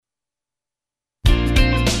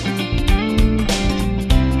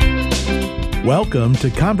Welcome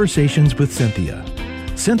to Conversations with Cynthia.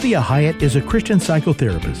 Cynthia Hiett is a Christian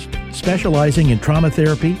psychotherapist specializing in trauma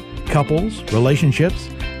therapy, couples, relationships,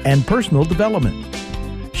 and personal development.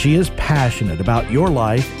 She is passionate about your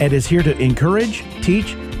life and is here to encourage,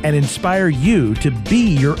 teach, and inspire you to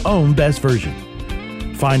be your own best version.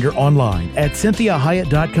 Find her online at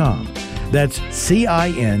CynthiaHiett.com. That's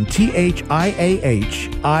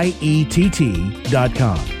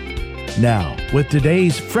CynthiaHiett.com. Now, with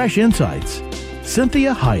today's fresh insights,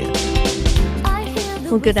 Cynthia Hiett.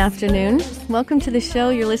 Well, good afternoon. Welcome to the show.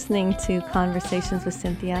 You're listening to Conversations with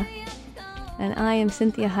Cynthia. And I am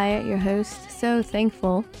Cynthia Hiett, your host. So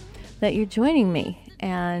thankful that you're joining me.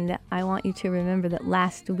 And I want you to remember that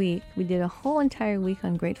last week we did a whole entire week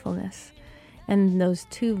on gratefulness. And those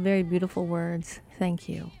two very beautiful words, thank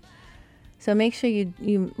you. So make sure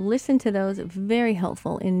you listen to those. Very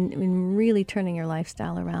helpful in really turning your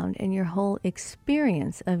lifestyle around and your whole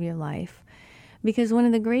experience of your life. Because one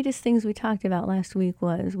of the greatest things we talked about last week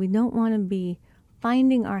was we don't want to be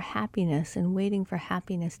finding our happiness and waiting for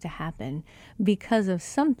happiness to happen because of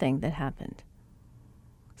something that happened.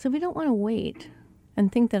 So we don't want to wait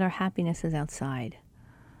and think that our happiness is outside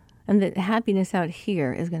and that happiness out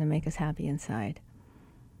here is going to make us happy inside.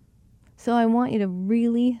 So I want you to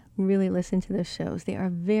really, really listen to those shows. They are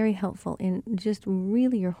very helpful in just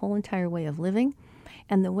really your whole entire way of living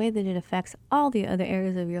and the way that it affects all the other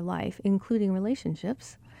areas of your life, including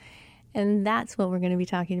relationships. And that's what we're going to be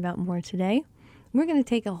talking about more today. We're going to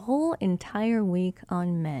take a whole entire week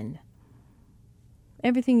on men.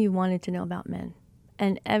 Everything you wanted to know about men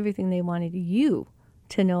and everything they wanted you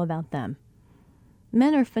to know about them.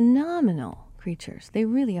 Men are phenomenal creatures. They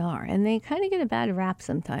really are. And they kind of get a bad rap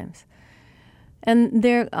sometimes. And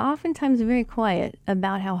they're oftentimes very quiet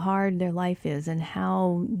about how hard their life is and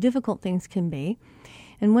how difficult things can be.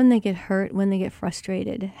 And when they get hurt, when they get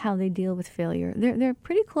frustrated, how they deal with failure. They're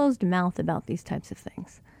pretty closed mouth about these types of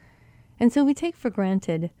things. And so we take for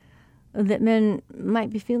granted that men might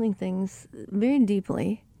be feeling things very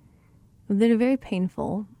deeply, that are very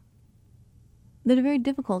painful, that are very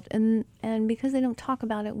difficult. And because they don't talk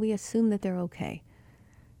about it, we assume that they're okay.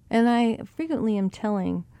 And I frequently am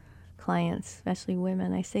telling clients, especially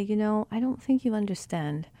women, I say, I don't think you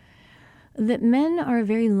understand that men are a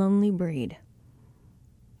very lonely breed.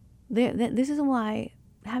 This is why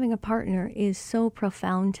having a partner is so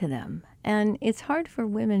profound to them. And it's hard for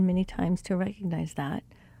women many times to recognize that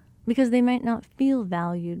because they might not feel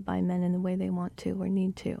valued by men in the way they want to or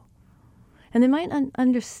need to. And they might not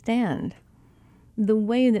understand the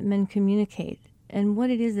way that men communicate and what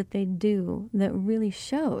it is that they do that really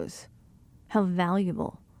shows how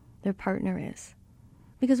valuable their partner is.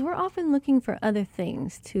 Because we're often looking for other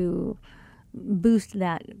things to boost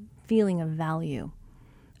that feeling of value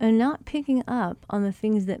and not picking up on the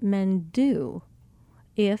things that men do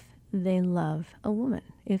if they love a woman,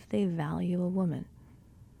 if they value a woman.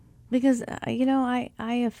 Because, I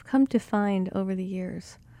have come to find over the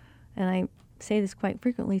years, and I say this quite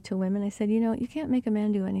frequently to women, I said, you can't make a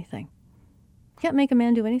man do anything. You can't make a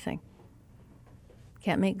man do anything. You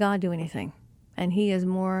can't make God do anything. And he is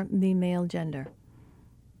more the male gender.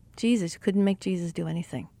 Jesus couldn't make Jesus do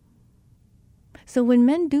anything. So when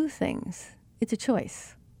men do things, it's a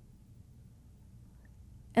choice.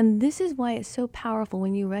 And this is why it's so powerful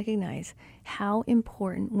when you recognize how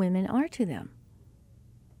important women are to them.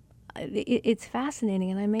 It's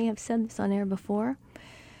fascinating, and I may have said this on air before,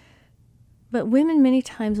 but women many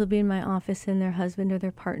times will be in my office and their husband or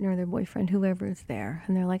their partner or their boyfriend, whoever is there,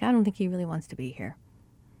 and they're like, I don't think he really wants to be here.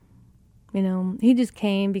 He just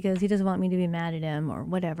came because he doesn't want me to be mad at him or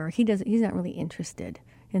whatever. He's not really interested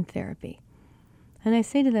in therapy. And I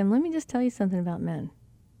say to them, let me just tell you something about men.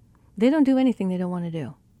 They don't do anything they don't want to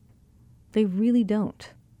do. They really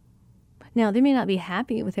don't. Now, they may not be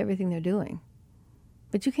happy with everything they're doing,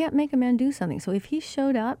 but you can't make a man do something. So if he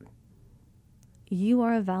showed up, you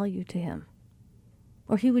are of value to him,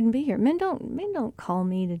 or he wouldn't be here. Men don't call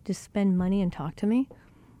me to just spend money and talk to me.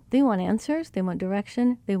 They want answers, they want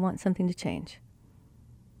direction, they want something to change.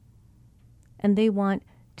 And they want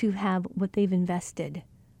to have what they've invested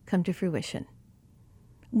come to fruition.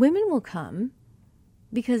 Women will come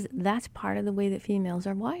because that's part of the way that females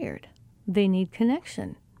are wired. They need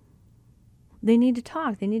connection. They need to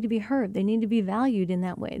talk. They need to be heard. They need to be valued in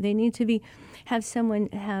that way. They need to have someone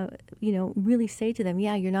really say to them,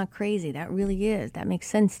 yeah, you're not crazy. That really is. That makes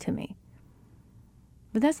sense to me.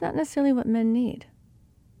 But that's not necessarily what men need.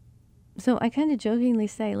 So I kind of jokingly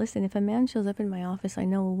say, listen, if a man shows up in my office, I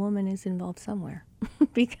know a woman is involved somewhere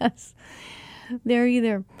because they're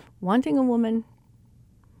either wanting a woman,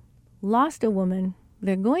 lost a woman,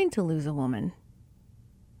 they're going to lose a woman,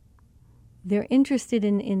 They're interested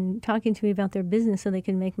in talking to me about their business so they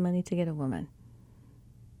can make money to get a woman.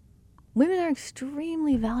 Women are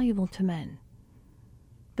extremely valuable to men,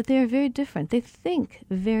 but they are very different. They think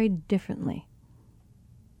very differently.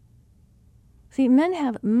 See, men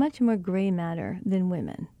have much more gray matter than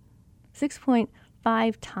women,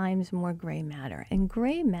 6.5 times more gray matter. And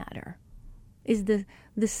gray matter is the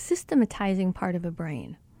systematizing part of a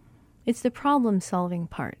brain. It's the problem-solving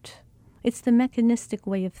part. It's the mechanistic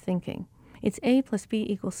way of thinking. It's A plus B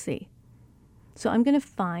equals C. So I'm going to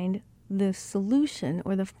find the solution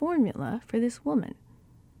or the formula for this woman.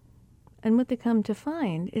 And what they come to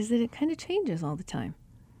find is that it kind of changes all the time,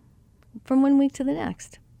 from one week to the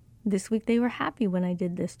next. This week they were happy when I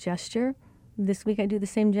did this gesture. This week I do the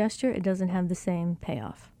same gesture. It doesn't have the same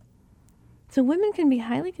payoff. So women can be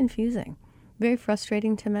highly confusing, very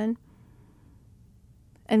frustrating to men,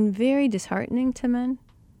 and very disheartening to men,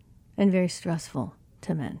 and very stressful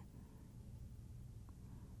to men.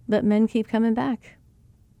 But men keep coming back.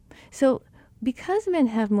 So because men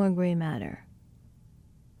have more gray matter,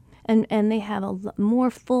 and they have more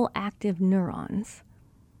full active neurons,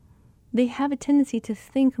 they have a tendency to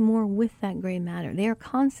think more with that gray matter. They are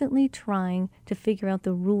constantly trying to figure out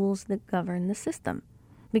the rules that govern the system,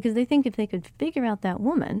 because they think if they could figure out that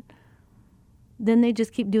woman, then they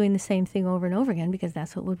just keep doing the same thing over and over again because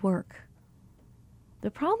that's what would work.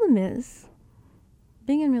 The problem is,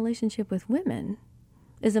 being in relationship with women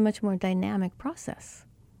is a much more dynamic process.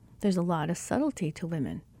 There's a lot of subtlety to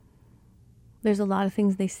women. There's a lot of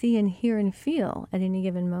things they see and hear and feel at any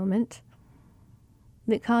given moment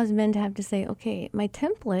that cause men to have to say, okay, my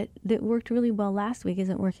template that worked really well last week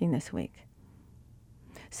isn't working this week.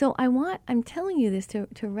 So I'm telling you this to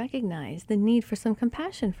recognize the need for some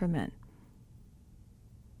compassion for men.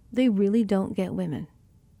 They really don't get women.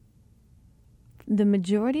 The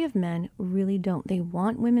majority of men really don't. They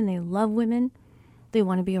want women. They love women. They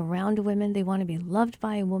want to be around women. They want to be loved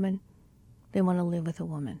by a woman. They want to live with a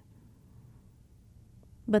woman.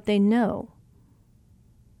 But they know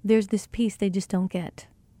there's this piece they just don't get.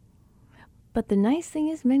 But the nice thing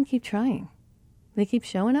is men keep trying. They keep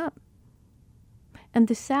showing up. And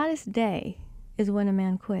the saddest day is when a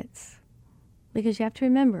man quits. Because you have to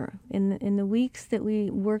remember, in the weeks that we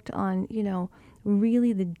worked on,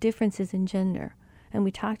 really the differences in gender, and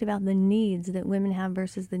we talked about the needs that women have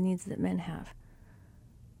versus the needs that men have.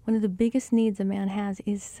 One of the biggest needs a man has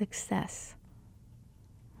is success.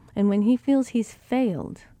 And when he feels he's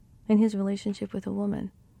failed in his relationship with a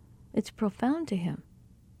woman, it's profound to him.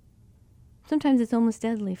 Sometimes it's almost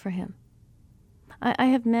deadly for him. I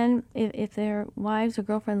have men, if their wives or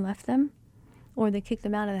girlfriend left them, or they kicked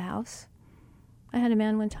them out of the house. I had a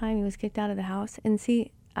man one time, he was kicked out of the house. And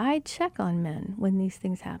see, I check on men when these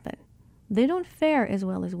things happen. They don't fare as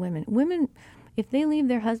well as women. Women, if they leave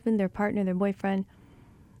their husband, their partner, their boyfriend,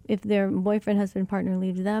 if their boyfriend, husband, partner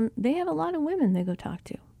leaves them, they have a lot of women they go talk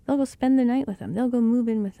to. They'll go spend the night with them. They'll go move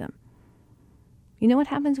in with them. You know what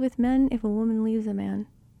happens with men if a woman leaves a man?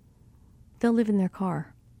 They'll live in their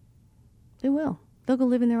car. They will. They'll go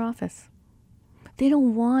live in their office. They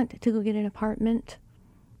don't want to go get an apartment.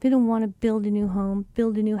 They don't want to build a new home,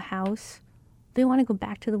 build a new house. They want to go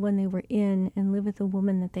back to the one they were in and live with the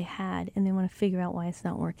woman that they had, and they want to figure out why it's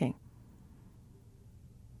not working.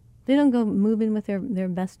 They don't go move in with their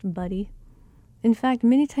best buddy. In fact,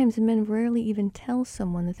 many times men rarely even tell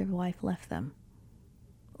someone that their wife left them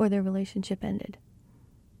or their relationship ended.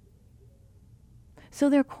 So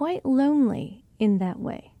they're quite lonely in that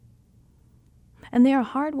way. And they are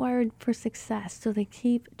hardwired for success, so they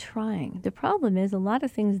keep trying. The problem is a lot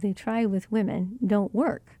of things they try with women don't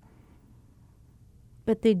work.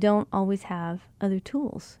 But they don't always have other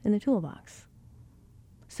tools in the toolbox.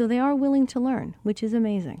 So they are willing to learn, which is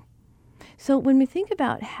amazing. So when we think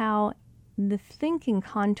about how the thinking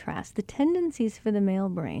contrasts, the tendencies for the male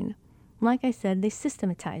brain, like I said, they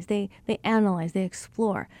systematize, they analyze, they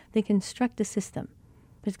explore, they construct a system.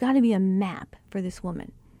 There's got to be a map for this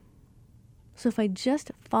woman. So if I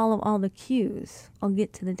just follow all the cues, I'll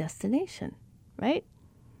get to the destination, right?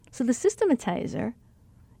 So the systematizer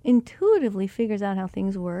intuitively figures out how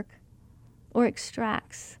things work or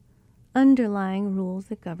extracts underlying rules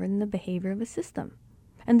that govern the behavior of a system.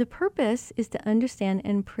 And the purpose is to understand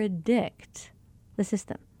and predict the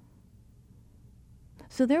system.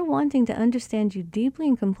 So they're wanting to understand you deeply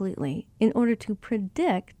and completely in order to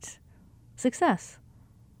predict success.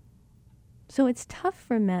 So it's tough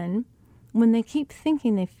for men when they keep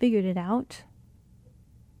thinking they've figured it out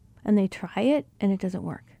and they try it and it doesn't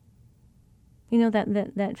work. You know,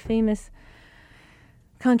 that famous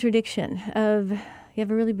contradiction of you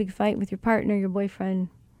have a really big fight with your partner, your boyfriend.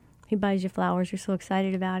 He buys you flowers. You're so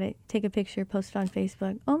excited about it. Take a picture, post it on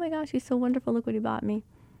Facebook. Oh my gosh, he's so wonderful. Look what he bought me.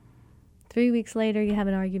 3 weeks later, you have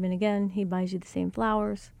an argument again. He buys you the same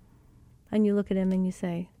flowers. And you look at him and you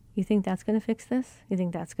say, you think that's going to fix this? You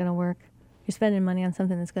think that's going to work? You're spending money on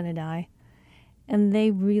something that's going to die. And they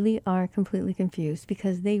really are completely confused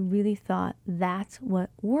because they really thought that's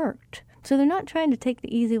what worked. So they're not trying to take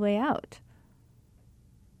the easy way out.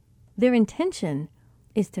 Their intention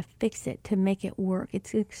is to fix it, to make it work.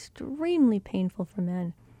 It's extremely painful for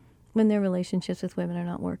men when their relationships with women are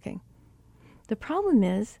not working. The problem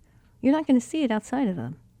is you're not going to see it outside of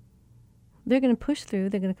them. They're going to push through,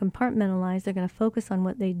 they're going to compartmentalize, they're going to focus on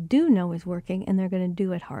what they do know is working, and they're going to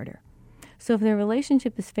do it harder. So if their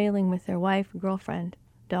relationship is failing with their wife, girlfriend,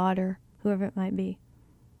 daughter, whoever it might be,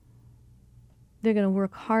 they're going to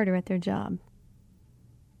work harder at their job.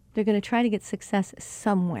 They're going to try to get success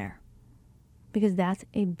somewhere because that's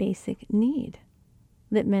a basic need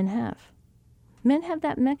that men have. Men have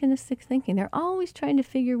that mechanistic thinking. They're always trying to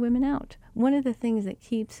figure women out. One of the things that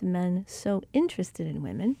keeps men so interested in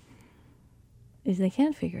women is they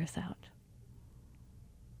can't figure us out.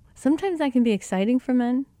 Sometimes that can be exciting for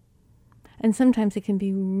men, and sometimes it can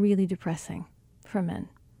be really depressing for men.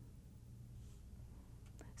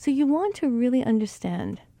 So you want to really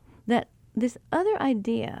understand that this other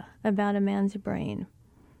idea about a man's brain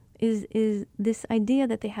is this idea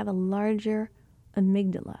that they have a larger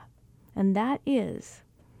amygdala. And that is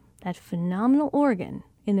that phenomenal organ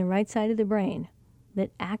in the right side of the brain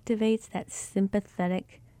that activates that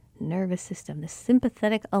sympathetic nervous system, the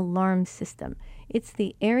sympathetic alarm system. It's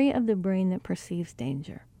the area of the brain that perceives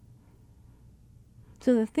danger.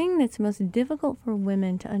 So the thing that's most difficult for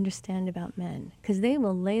women to understand about men, because they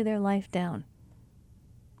will lay their life down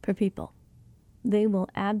for people. They will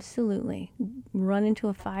absolutely run into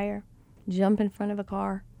a fire, jump in front of a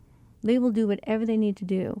car. They will do whatever they need to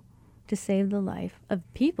do to save the life of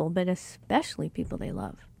people, but especially people they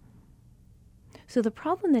love. So the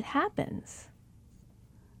problem that happens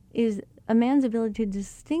is a man's ability to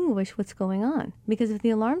distinguish what's going on. Because if the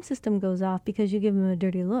alarm system goes off because you give him a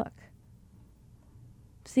dirty look,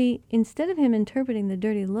 see, instead of him interpreting the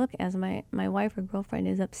dirty look as my wife or girlfriend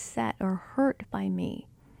is upset or hurt by me,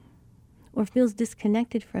 or feels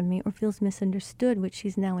disconnected from me, or feels misunderstood, which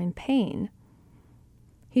she's now in pain,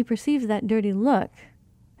 he perceives that dirty look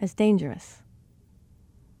as dangerous.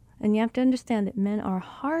 And you have to understand that men are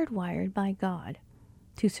hardwired by God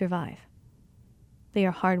to survive. They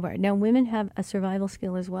are hardwired. Now, women have a survival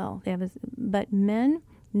skill as well. But men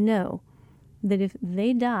know that if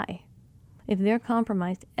they die, if they're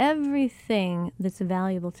compromised, everything that's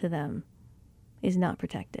valuable to them is not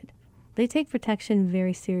protected. They take protection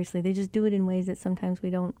very seriously. They just do it in ways that sometimes we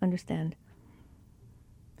don't understand.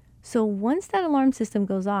 So once that alarm system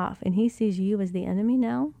goes off and he sees you as the enemy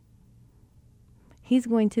now, he's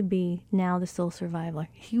going to be now the sole survivor.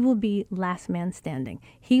 He will be last man standing.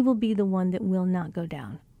 He will be the one that will not go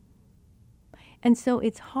down. And so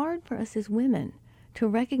it's hard for us as women to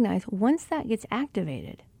recognize once that gets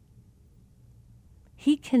activated,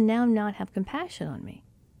 he can now not have compassion on me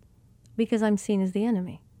because I'm seen as the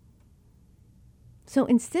enemy. So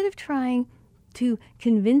instead of trying to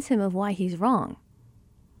convince him of why he's wrong,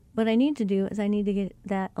 what I need to do is I need to get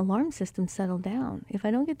that alarm system settled down. If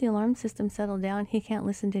I don't get the alarm system settled down, he can't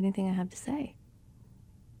listen to anything I have to say.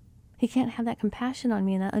 He can't have that compassion on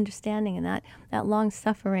me and that understanding and that long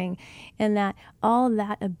suffering and that all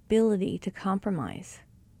that ability to compromise.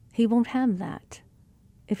 He won't have that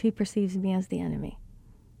if he perceives me as the enemy.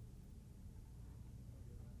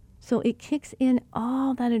 So it kicks in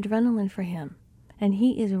all that adrenaline for him. And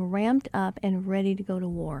he is ramped up and ready to go to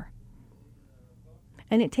war.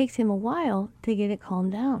 And it takes him a while to get it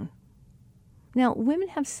calmed down. Now, women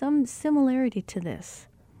have some similarity to this,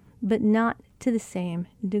 but not to the same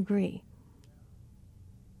degree.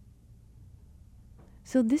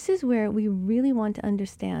 So this is where we really want to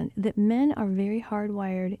understand that men are very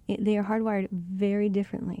hardwired. They are hardwired very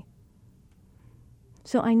differently.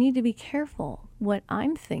 So I need to be careful what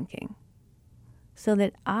I'm thinking so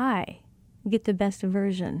that I get the best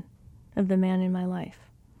version of the man in my life,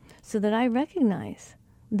 so that I recognize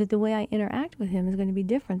that the way I interact with him is going to be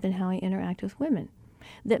different than how I interact with women.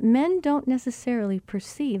 That men don't necessarily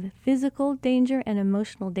perceive physical danger and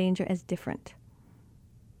emotional danger as different,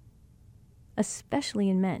 especially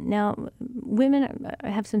in men. Now, women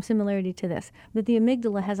have some similarity to this, that the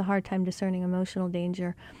amygdala has a hard time discerning emotional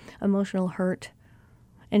danger, emotional hurt,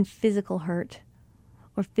 and physical hurt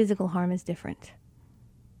or physical harm is different.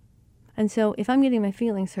 And so if I'm getting my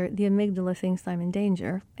feelings hurt, the amygdala thinks I'm in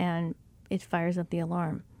danger and it fires up the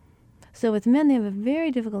alarm. So with men, they have a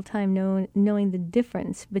very difficult time knowing the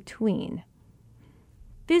difference between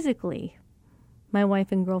physically, my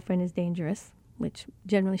wife and girlfriend is dangerous, which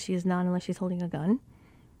generally she is not unless she's holding a gun.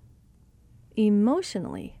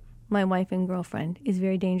 Emotionally, my wife and girlfriend is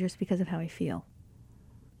very dangerous because of how I feel.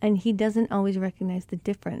 And he doesn't always recognize the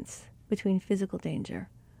difference between physical danger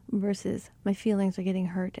versus my feelings are getting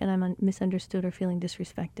hurt and I'm misunderstood or feeling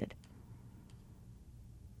disrespected.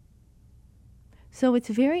 So it's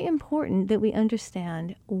very important that we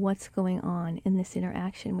understand what's going on in this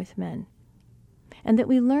interaction with men, and that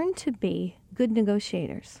we learn to be good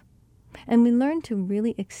negotiators, and we learn to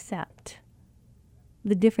really accept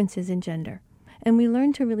the differences in gender, and we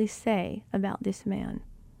learn to really say about this man,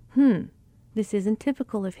 this isn't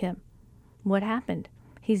typical of him. What happened?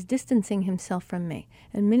 He's distancing himself from me.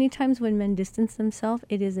 And many times when men distance themselves,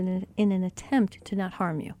 it is in an attempt to not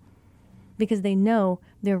harm you, because they know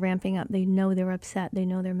they're ramping up, they know they're upset, they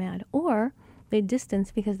know they're mad, or they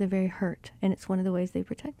distance because they're very hurt, and it's one of the ways they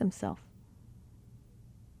protect themselves.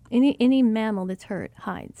 Any mammal that's hurt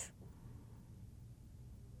hides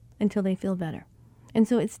until they feel better. And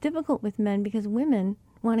so it's difficult with men because women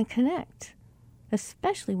want to connect,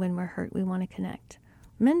 especially when we're hurt, we want to connect.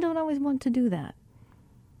 Men don't always want to do that.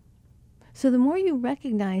 So the more you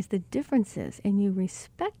recognize the differences and you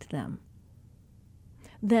respect them,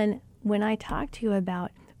 then when I talk to you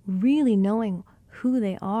about really knowing who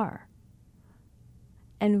they are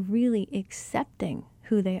and really accepting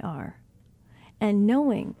who they are and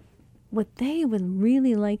knowing what they would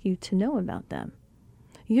really like you to know about them,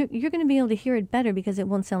 you're going to be able to hear it better because it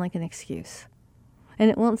won't sound like an excuse. And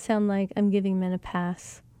it won't sound like I'm giving men a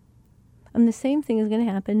pass. And the same thing is going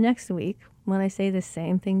to happen next week when I say the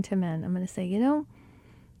same thing to men. I'm going to say,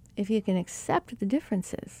 if you can accept the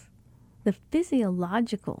differences, the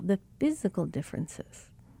physical differences,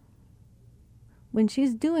 when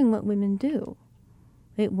she's doing what women do,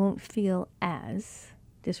 it won't feel as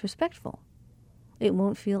disrespectful. It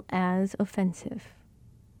won't feel as offensive.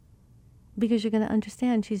 Because you're going to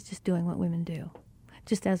understand she's just doing what women do.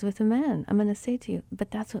 Just as with a man, I'm going to say to you, but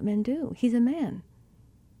that's what men do. He's a man.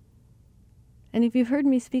 And if you've heard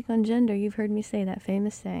me speak on gender, you've heard me say that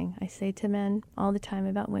famous saying. I say to men all the time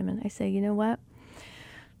about women. I say, you know what?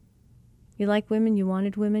 You like women, you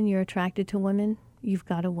wanted women, you're attracted to women, you've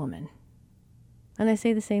got a woman. And I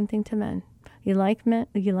say the same thing to men. You like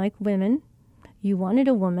women, you wanted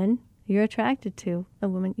a woman, you're attracted to a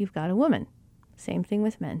woman, you've got a woman. Same thing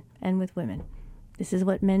with men and with women. This is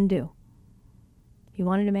what men do. You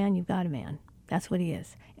wanted a man, you've got a man. That's what he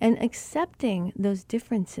is. And accepting those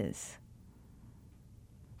differences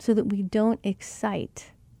so that we don't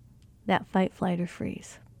excite that fight, flight, or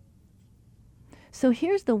freeze. So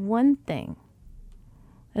here's the one thing,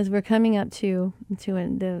 as we're coming up to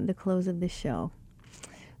the close of this show.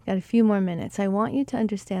 Got a few more minutes. I want you to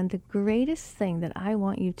understand the greatest thing that I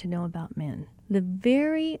want you to know about men. The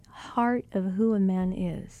very heart of who a man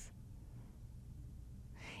is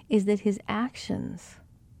that his actions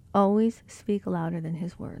always speak louder than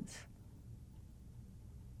his words.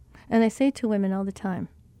 And I say to women all the time,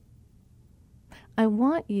 I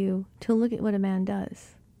want you to look at what a man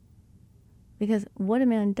does. Because what a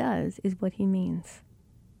man does is what he means.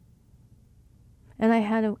 And I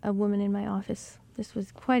had a woman in my office. This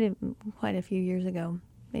was quite a few years ago,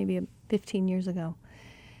 maybe 15 years ago.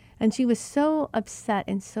 And she was so upset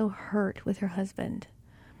and so hurt with her husband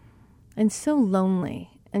and so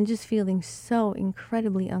lonely and just feeling so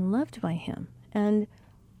incredibly unloved by him. And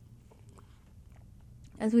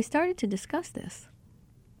as we started to discuss this,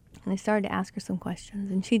 and I started to ask her some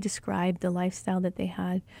questions, and she described the lifestyle that they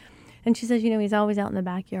had. And she says, he's always out in the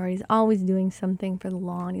backyard. He's always doing something for the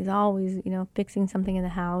lawn. He's always, fixing something in the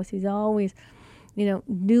house. He's always,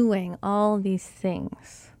 doing all these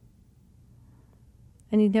things.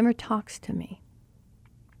 And he never talks to me.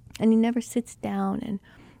 And he never sits down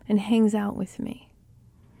and hangs out with me.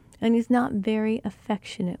 And he's not very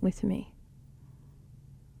affectionate with me.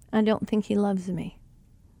 I don't think he loves me.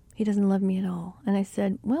 He doesn't love me at all. And I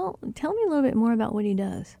said, well, tell me a little bit more about what he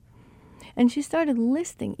does. And she started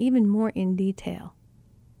listing even more in detail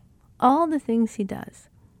all the things he does.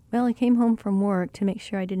 Well, I came home from work to make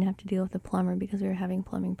sure I didn't have to deal with the plumber because we were having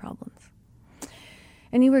plumbing problems.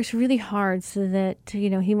 And he works really hard so that,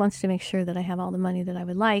 he wants to make sure that I have all the money that I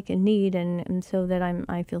would like and need and so that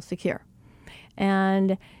I feel secure.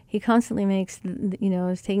 And he constantly makes,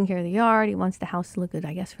 is taking care of the yard. He wants the house to look good,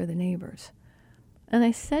 I guess, for the neighbors. And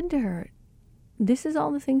I said to her, this is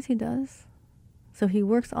all the things he does? So he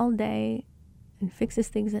works all day and fixes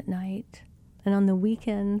things at night. And on the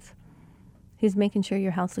weekends, he's making sure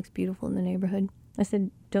your house looks beautiful in the neighborhood. I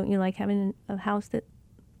said, don't you like having a house that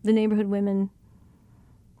the neighborhood women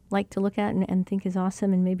like to look at and think is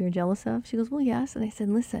awesome and maybe are jealous of? She goes, well, yes. And I said,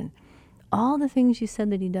 listen, all the things you said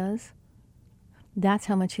that he does, that's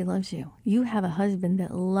how much he loves you. You have a husband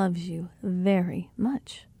that loves you very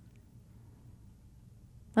much.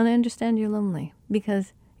 And I understand you're lonely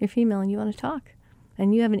because you're female and you want to talk.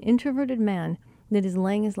 And you have an introverted man that is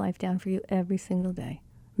laying his life down for you every single day,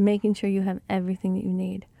 making sure you have everything that you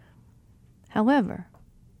need. However,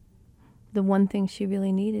 the one thing she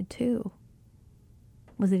really needed too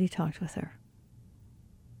was that he talked with her.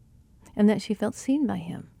 And that she felt seen by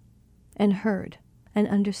him and heard and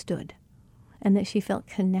understood. And that she felt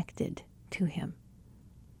connected to him.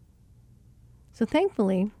 So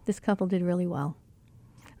thankfully, this couple did really well.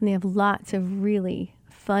 And they have lots of really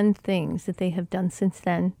fun things that they have done since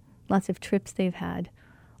then. Lots of trips they've had.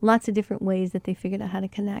 Lots of different ways that they figured out how to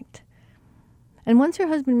connect. And once her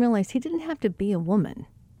husband realized he didn't have to be a woman.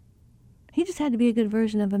 He just had to be a good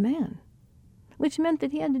version of a man. Which meant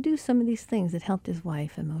that he had to do some of these things that helped his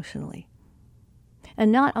wife emotionally.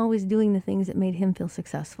 And not always doing the things that made him feel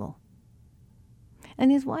successful. And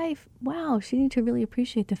his wife, wow, she needed to really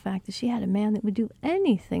appreciate the fact that she had a man that would do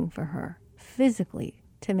anything for her physically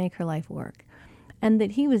to make her life work. And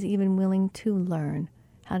that he was even willing to learn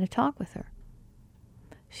how to talk with her,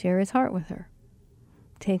 share his heart with her,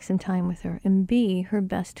 take some time with her, and be her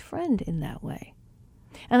best friend in that way.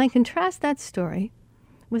 And I contrast that story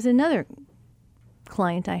with another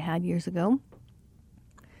client I had years ago.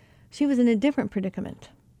 She was in a different predicament.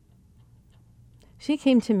 She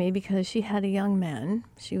came to me because she had a young man.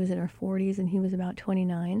 She was in her 40s and he was about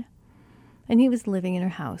 29. And he was living in her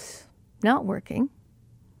house, not working,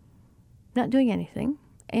 not doing anything.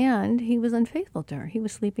 And he was unfaithful to her. He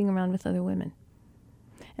was sleeping around with other women.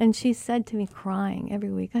 And she said to me, crying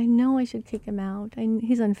every week, I know I should kick him out.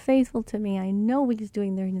 He's unfaithful to me. I know what he's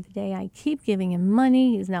doing during the day. I keep giving him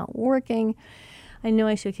money. He's not working. I know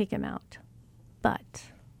I should kick him out. But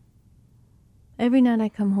every night I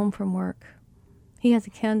come home from work, he has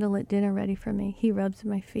a candlelit dinner ready for me. He rubs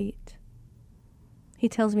my feet. He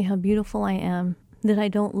tells me how beautiful I am, that I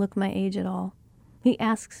don't look my age at all. He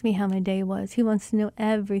asks me how my day was. He wants to know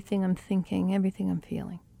everything I'm thinking, everything I'm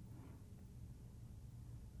feeling.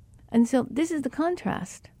 And so this is the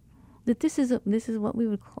contrast, that this is what we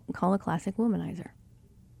would call a classic womanizer.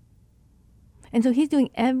 And so he's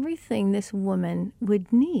doing everything this woman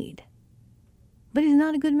would need, but he's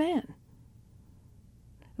not a good man.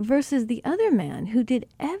 Versus the other man who did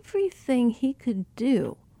everything he could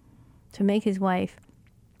do to make his wife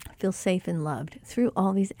feel safe and loved through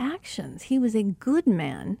all these actions. He was a good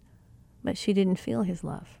man, but she didn't feel his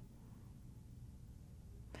love.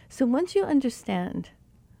 So once you understand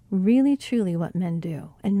really truly what men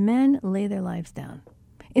do, and men lay their lives down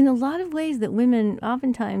in a lot of ways that women,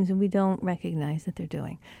 oftentimes we don't recognize that they're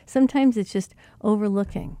doing. Sometimes it's just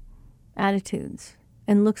overlooking attitudes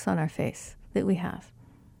and looks on our face that we have.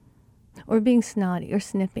 Or being snotty or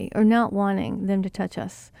snippy or not wanting them to touch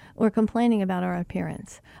us or complaining about our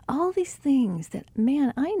appearance. All these things that,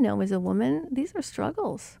 man, I know as a woman, these are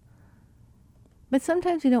struggles. But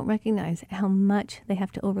sometimes we don't recognize how much they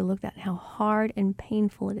have to overlook that, how hard and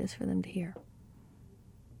painful it is for them to hear.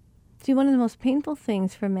 See, one of the most painful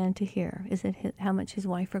things for a man to hear is that how much his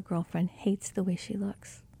wife or girlfriend hates the way she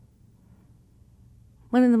looks.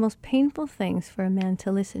 One of the most painful things for a man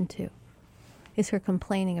to listen to is her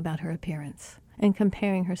complaining about her appearance and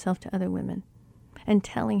comparing herself to other women and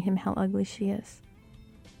telling him how ugly she is.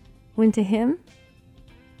 When to him,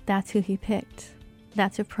 that's who he picked.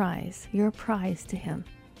 That's a prize. You're a prize to him.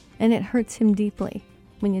 And it hurts him deeply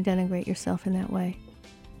when you denigrate yourself in that way.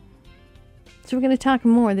 So we're going to talk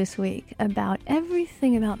more this week about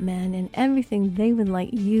everything about men and everything they would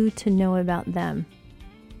like you to know about them.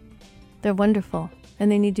 They're wonderful and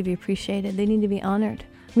they need to be appreciated. They need to be honored.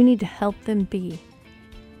 We need to help them be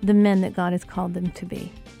the men that God has called them to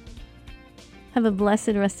be. Have a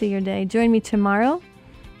blessed rest of your day. Join me tomorrow.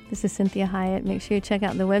 This is Cynthia Hiett. Make sure you check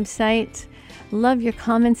out the website. Love your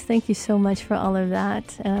comments. Thank you so much for all of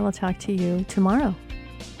that. And I will talk to you tomorrow.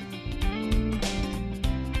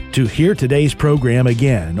 To hear today's program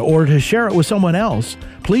again or to share it with someone else,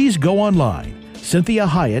 please go online,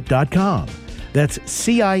 CynthiaHiett.com. That's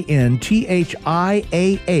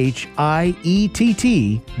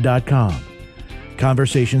CynthiaHiett.com.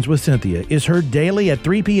 Conversations with Cynthia is heard daily at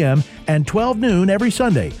 3 p.m. and 12 noon every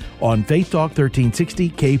Sunday on Faith Talk 1360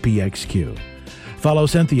 KPXQ. Follow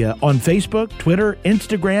Cynthia on Facebook, Twitter,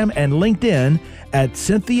 Instagram, and LinkedIn at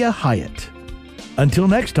Cynthia Hiett. Until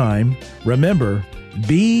next time, remember,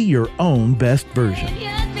 be your own best version.